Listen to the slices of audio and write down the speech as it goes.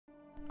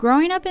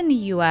Growing up in the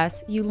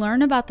US, you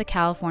learn about the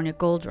California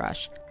Gold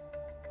Rush,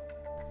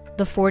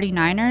 the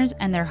 49ers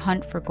and their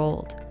hunt for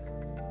gold.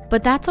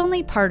 But that's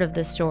only part of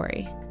the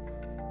story.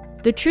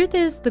 The truth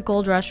is, the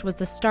gold rush was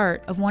the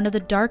start of one of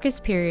the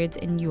darkest periods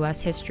in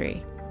US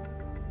history.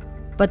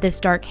 But this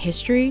dark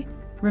history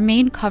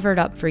remained covered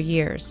up for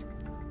years.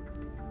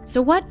 So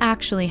what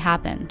actually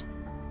happened?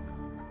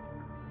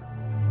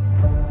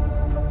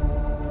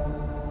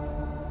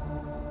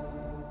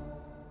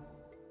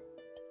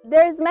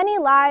 There's many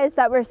lies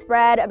that were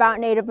spread about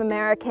Native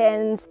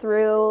Americans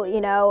through,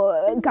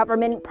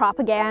 government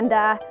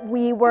propaganda.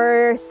 We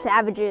were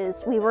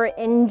savages, we were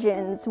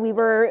Indians, we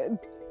were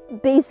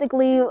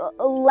basically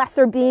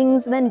lesser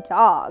beings than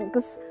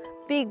dogs.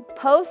 The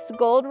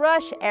post-gold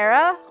rush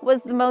era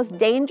was the most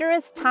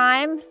dangerous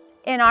time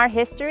in our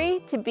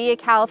history to be a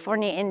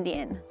California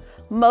Indian.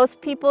 Most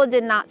people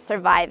did not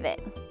survive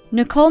it.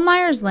 Nicole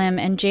Myers-Lim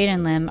and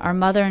Jayden Lim are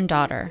mother and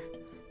daughter.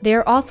 They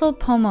are also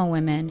Pomo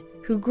women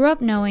who grew up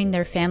knowing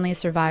their family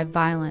survived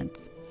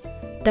violence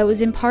that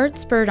was in part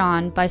spurred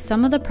on by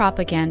some of the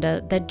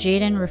propaganda that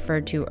Jayden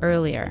referred to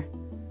earlier.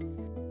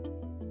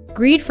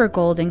 Greed for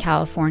gold in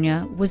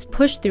California was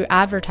pushed through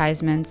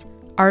advertisements,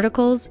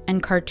 articles,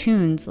 and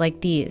cartoons like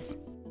these.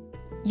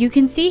 You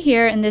can see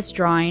here in this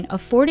drawing a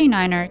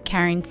 49er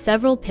carrying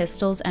several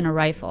pistols and a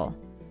rifle.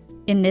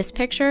 In this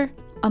picture,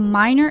 a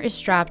miner is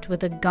strapped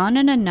with a gun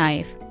and a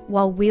knife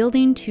while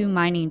wielding 2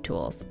 mining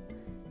tools.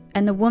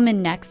 And the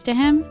woman next to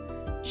him,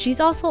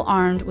 she's also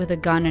armed with a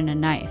gun and a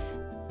knife.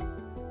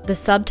 The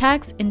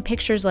subtext in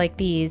pictures like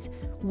these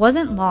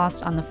wasn't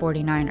lost on the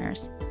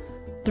 49ers.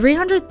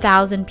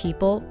 300,000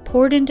 people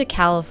poured into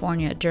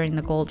California during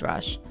the gold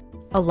rush.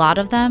 A lot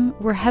of them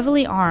were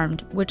heavily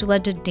armed, which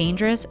led to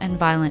dangerous and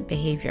violent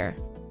behavior.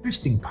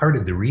 Interesting part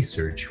of the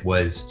research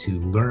was to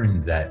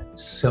learn that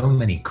so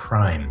many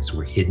crimes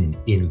were hidden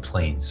in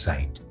plain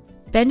sight.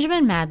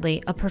 Benjamin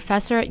Madley, a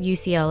professor at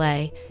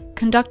UCLA,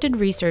 conducted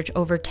research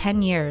over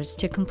 10 years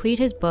to complete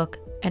his book,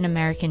 An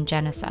American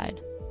Genocide.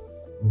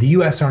 The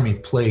US Army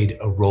played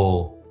a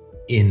role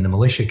in the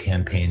militia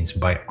campaigns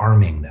by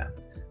arming them.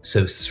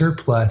 So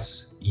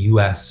surplus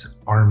US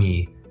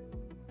Army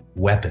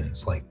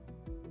weapons like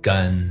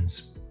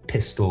guns,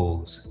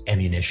 pistols,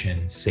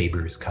 ammunition,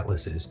 sabers,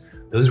 cutlasses,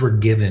 those were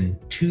given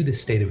to the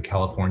state of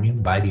California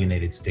by the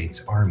United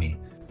States Army.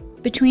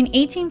 Between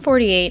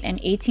 1848 and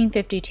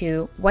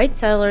 1852, white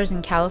settlers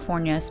in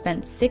California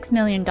spent $6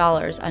 million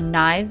on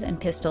knives and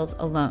pistols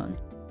alone.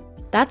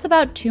 That's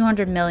about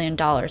 $200 million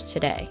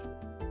today.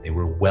 They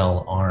were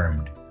well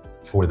armed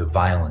for the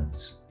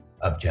violence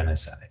of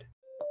genocide.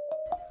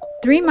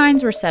 3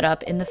 mines were set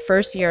up in the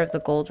first year of the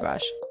gold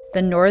rush: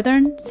 the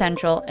northern,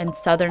 central, and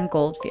southern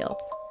gold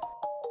fields.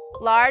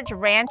 Large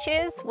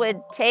ranches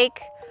would take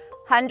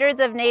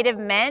hundreds of Native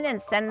men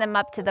and send them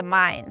up to the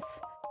mines.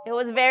 It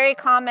was very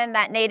common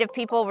that Native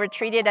people were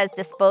treated as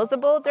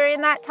disposable during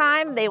that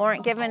time. They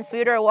weren't given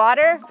food or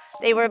water.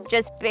 They were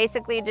just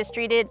basically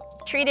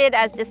treated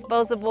as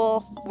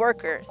disposable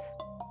workers.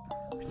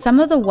 Some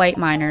of the white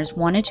miners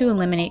wanted to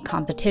eliminate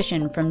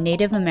competition from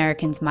Native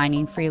Americans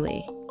mining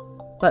freely.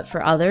 But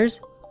for others,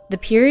 the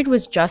period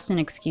was just an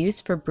excuse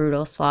for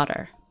brutal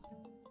slaughter.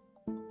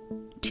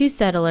 2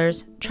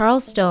 settlers,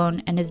 Charles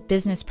Stone and his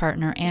business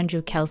partner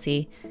Andrew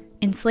Kelsey,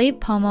 enslaved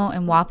Pomo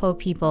and Wapo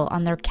people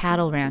on their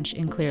cattle ranch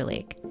in Clear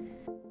Lake.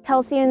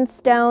 Kelsey and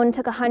Stone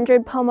took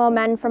 100 Pomo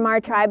men from our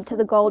tribe to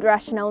the gold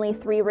rush and only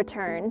 3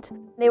 returned.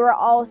 They were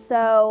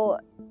also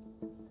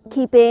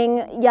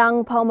keeping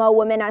young Pomo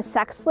women as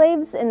sex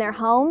slaves in their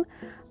home.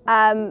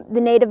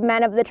 The Native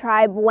men of the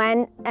tribe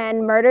went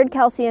and murdered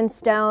Kelsey and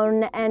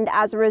Stone, and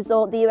as a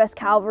result, the U.S.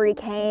 Cavalry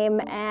came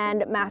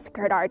and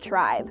massacred our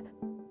tribe.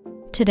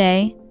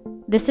 Today,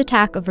 this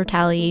attack of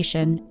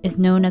retaliation is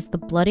known as the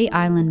Bloody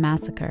Island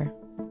Massacre.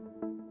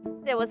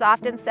 It was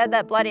often said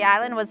that Bloody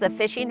Island was a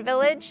fishing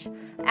village,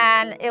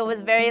 and it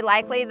was very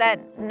likely that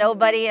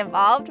nobody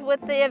involved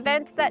with the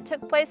events that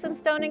took place in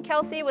Stone and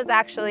Kelsey was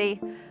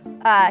actually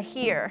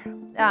here.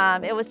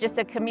 It was just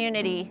a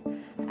community,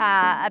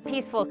 a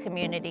peaceful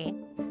community.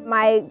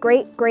 My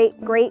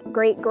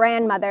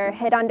great-great-great-great-grandmother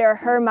hid under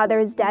her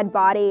mother's dead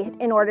body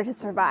in order to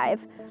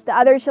survive. The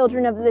other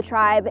children of the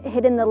tribe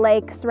hid in the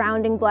lake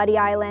surrounding Bloody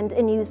Island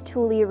and used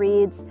tule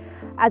reeds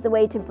as a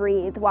way to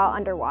breathe while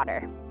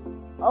underwater.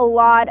 A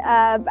lot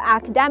of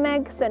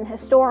academics and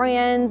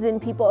historians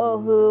and people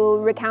who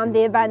recount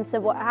the events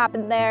of what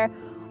happened there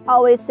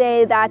always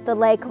say that the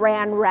lake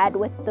ran red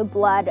with the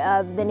blood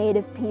of the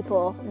Native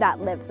people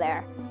that lived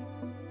there.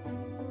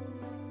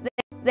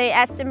 They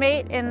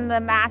estimate in the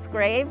mass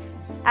grave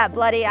at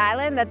Bloody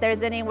Island that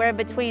there's anywhere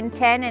between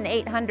 10 and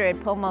 800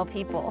 Pomo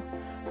people.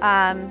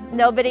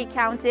 Nobody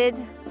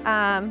counted,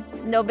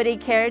 nobody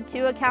cared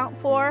to account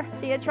for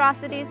the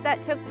atrocities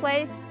that took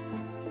place.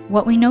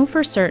 What we know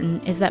for certain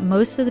is that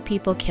most of the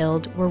people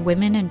killed were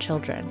women and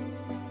children.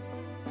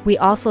 We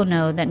also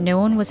know that no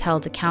one was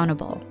held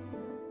accountable,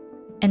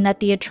 and that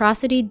the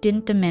atrocity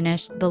didn't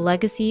diminish the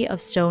legacy of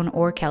Stone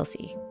or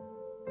Kelsey.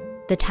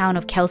 The town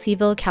of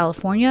Kelseyville,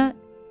 California,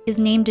 is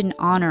named in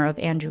honor of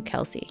Andrew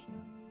Kelsey.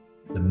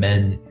 The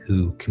men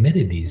who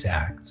committed these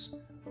acts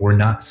were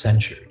not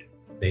censured.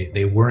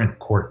 They weren't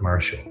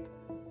court-martialed.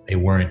 They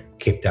weren't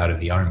kicked out of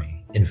the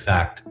army. In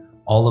fact,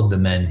 all of the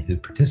men who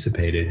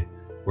participated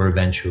were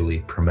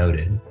eventually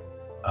promoted.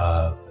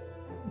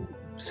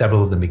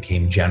 Several of them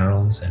became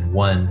generals, and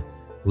one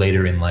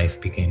later in life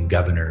became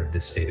governor of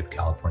the state of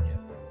California.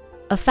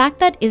 A fact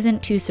that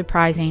isn't too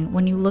surprising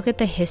when you look at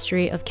the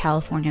history of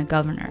California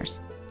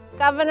governors.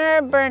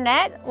 Governor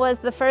Burnett was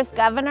the first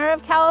governor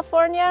of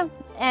California,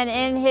 and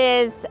in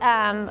his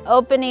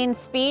opening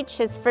speech,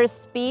 his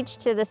first speech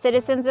to the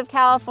citizens of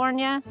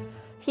California,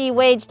 he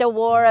waged a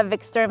war of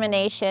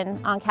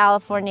extermination on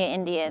California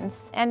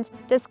Indians and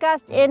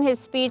discussed in his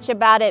speech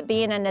about it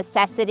being a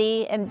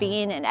necessity and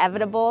being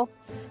inevitable.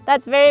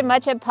 That's very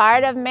much a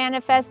part of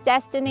Manifest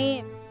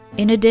Destiny.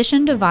 In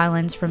addition to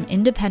violence from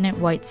independent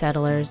white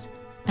settlers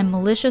and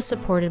militia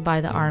supported by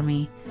the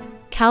Army,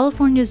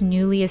 California's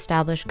newly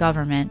established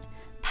government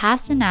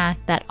passed an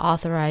act that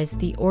authorized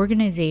the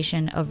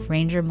organization of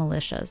ranger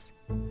militias.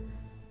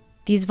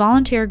 These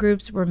volunteer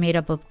groups were made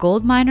up of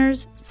gold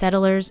miners,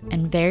 settlers,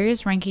 and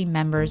various ranking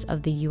members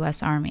of the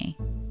U.S. Army.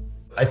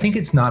 I think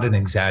it's not an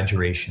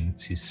exaggeration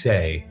to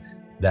say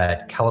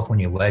that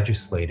California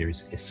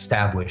legislators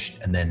established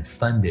and then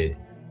funded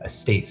a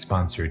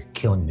state-sponsored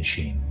killing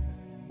machine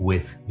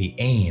with the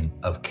aim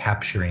of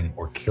capturing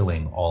or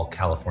killing all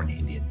California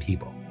Indian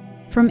people.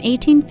 From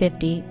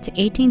 1850 to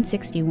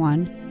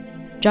 1861,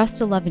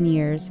 just 11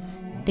 years,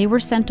 they were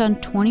sent on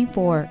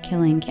 24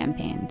 killing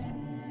campaigns.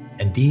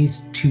 And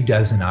these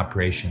 24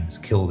 operations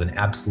killed an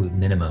absolute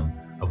minimum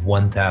of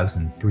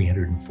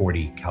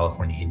 1,340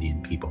 California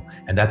Indian people.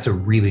 And that's a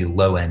really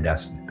low-end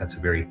estimate. That's a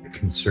very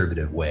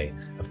conservative way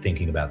of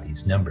thinking about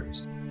these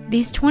numbers.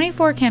 These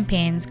 24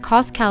 campaigns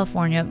cost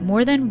California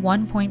more than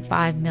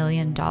 $1.5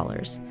 million.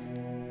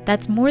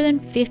 That's more than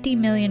 $50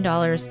 million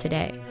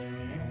today.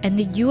 And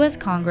the U.S.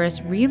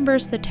 Congress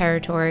reimbursed the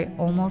territory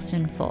almost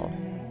in full.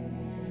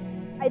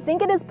 I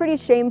think it is pretty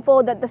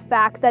shameful that the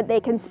fact that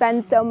they can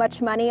spend so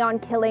much money on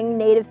killing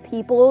Native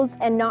peoples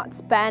and not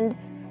spend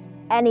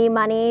any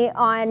money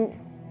on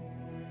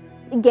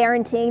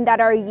guaranteeing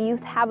that our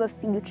youth have a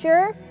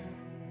future.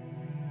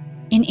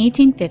 In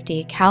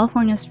 1850,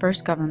 California's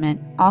first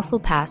government also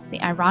passed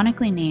the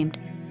ironically named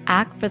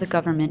Act for the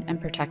Government and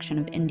Protection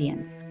of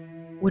Indians,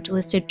 which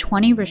listed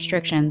 20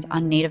 restrictions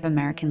on Native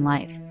American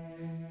life.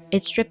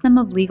 It stripped them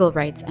of legal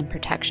rights and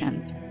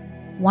protections.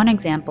 One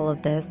example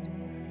of this: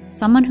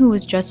 someone who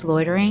was just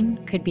loitering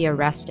could be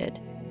arrested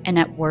and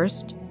at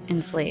worst,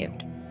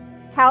 enslaved.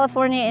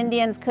 California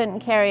Indians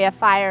couldn't carry a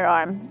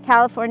firearm.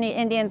 California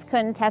Indians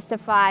couldn't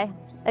testify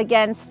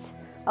against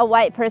a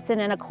white person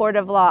in a court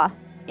of law.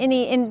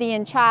 Any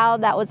Indian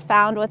child that was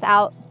found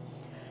without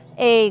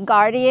a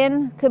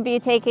guardian could be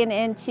taken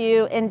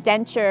into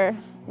indenture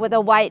with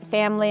a white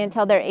family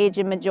until their age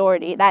of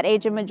majority. That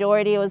age of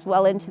majority was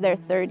well into their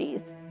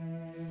 30s.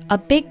 A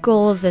big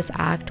goal of this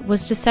act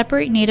was to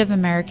separate Native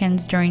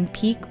Americans during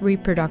peak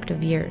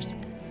reproductive years,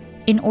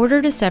 in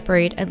order to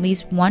separate at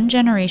least one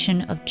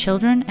generation of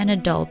children and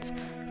adults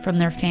from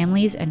their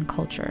families and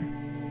culture.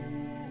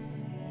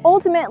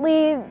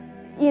 Ultimately,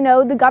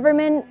 the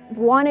government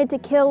wanted to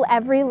kill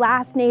every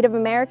last Native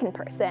American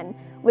person,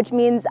 which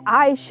means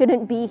I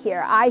shouldn't be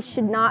here. I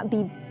should not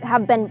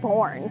have been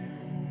born.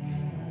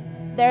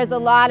 There's a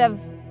lot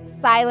of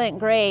silent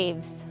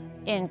graves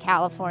in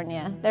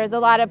California. There's a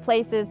lot of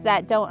places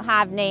that don't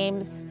have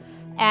names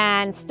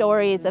and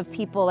stories of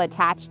people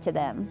attached to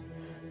them,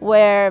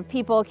 where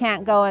people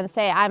can't go and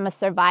say, I'm a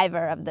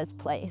survivor of this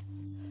place.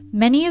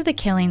 Many of the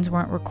killings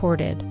weren't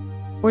recorded,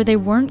 or they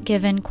weren't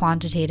given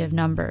quantitative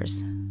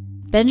numbers.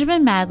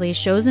 Benjamin Madley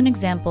shows an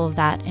example of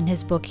that in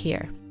his book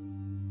here,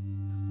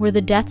 where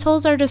the death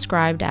tolls are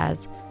described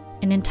as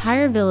an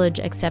entire village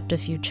except a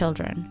few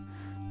children,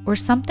 or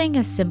something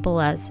as simple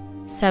as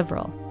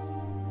several.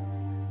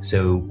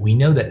 So we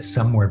know that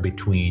somewhere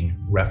between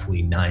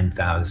roughly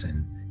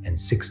 9,000 and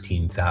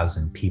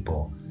 16,000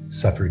 people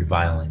suffered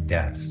violent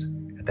deaths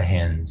at the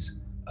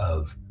hands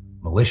of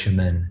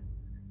militiamen,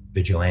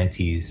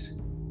 vigilantes,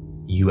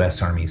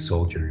 U.S. Army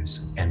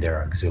soldiers, and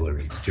their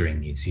auxiliaries during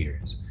these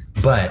years.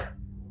 But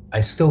I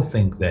still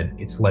think that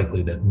it's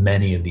likely that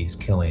many of these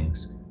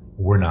killings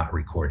were not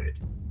recorded.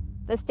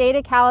 The state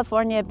of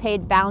California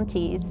paid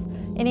bounties,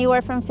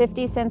 anywhere from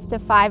 50 cents to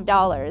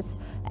 $5.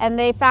 And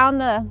they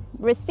found the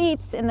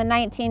receipts in the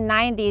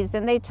 1990s,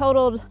 and they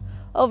totaled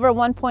over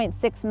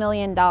 $1.6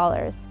 million.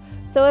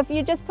 So if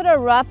you just put a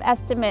rough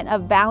estimate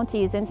of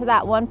bounties into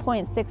that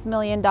 $1.6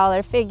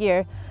 million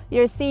figure,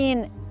 you're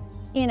seeing,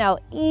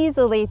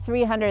 easily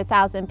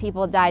 300,000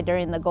 people died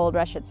during the gold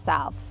rush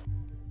itself.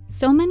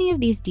 So many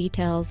of these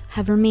details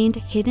have remained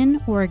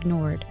hidden or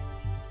ignored.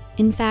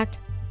 In fact,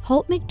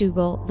 Holt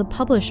McDougall, the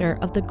publisher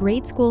of the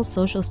Grade School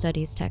Social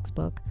Studies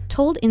textbook,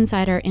 told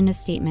Insider in a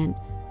statement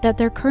that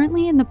they're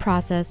currently in the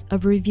process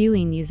of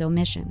reviewing these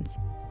omissions.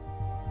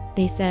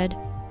 They said,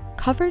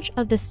 coverage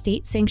of the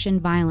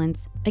state-sanctioned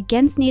violence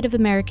against Native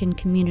American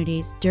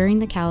communities during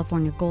the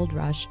California Gold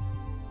Rush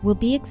will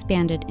be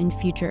expanded in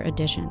future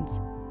editions.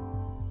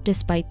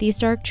 Despite these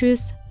dark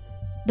truths,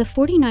 the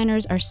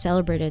 49ers are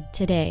celebrated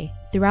today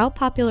throughout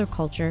popular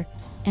culture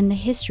and the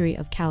history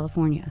of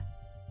California.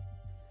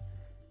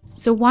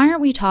 So why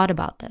aren't we taught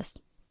about this?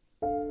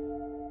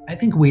 I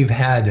think we've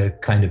had a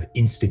kind of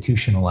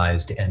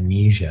institutionalized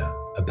amnesia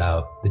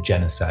about the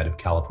genocide of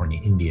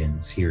California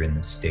Indians here in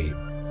the state.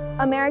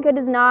 America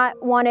does not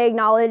want to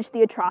acknowledge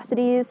the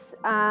atrocities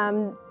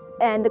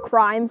and the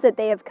crimes that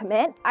they have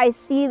committed. I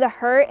see the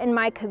hurt in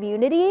my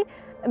community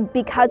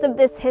because of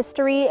this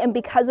history and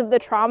because of the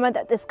trauma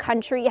that this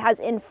country has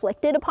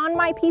inflicted upon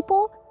my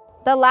people.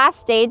 The last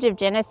stage of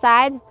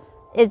genocide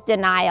is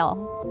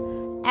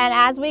denial. And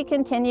as we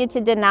continue to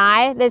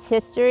deny this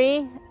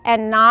history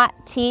and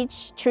not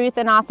teach truth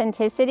and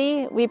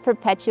authenticity, we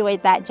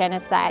perpetuate that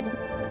genocide.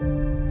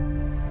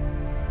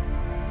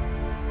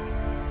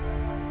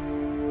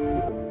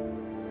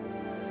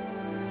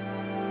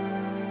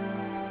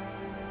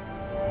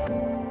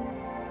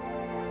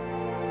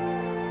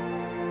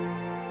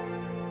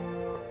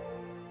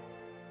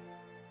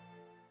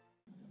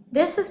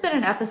 This has been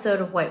an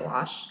episode of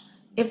Whitewashed.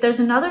 If there's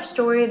another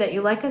story that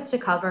you'd like us to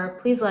cover,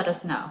 please let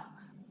us know.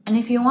 And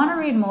if you want to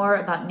read more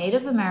about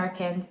Native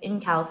Americans in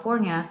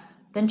California,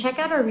 then check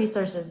out our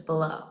resources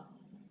below.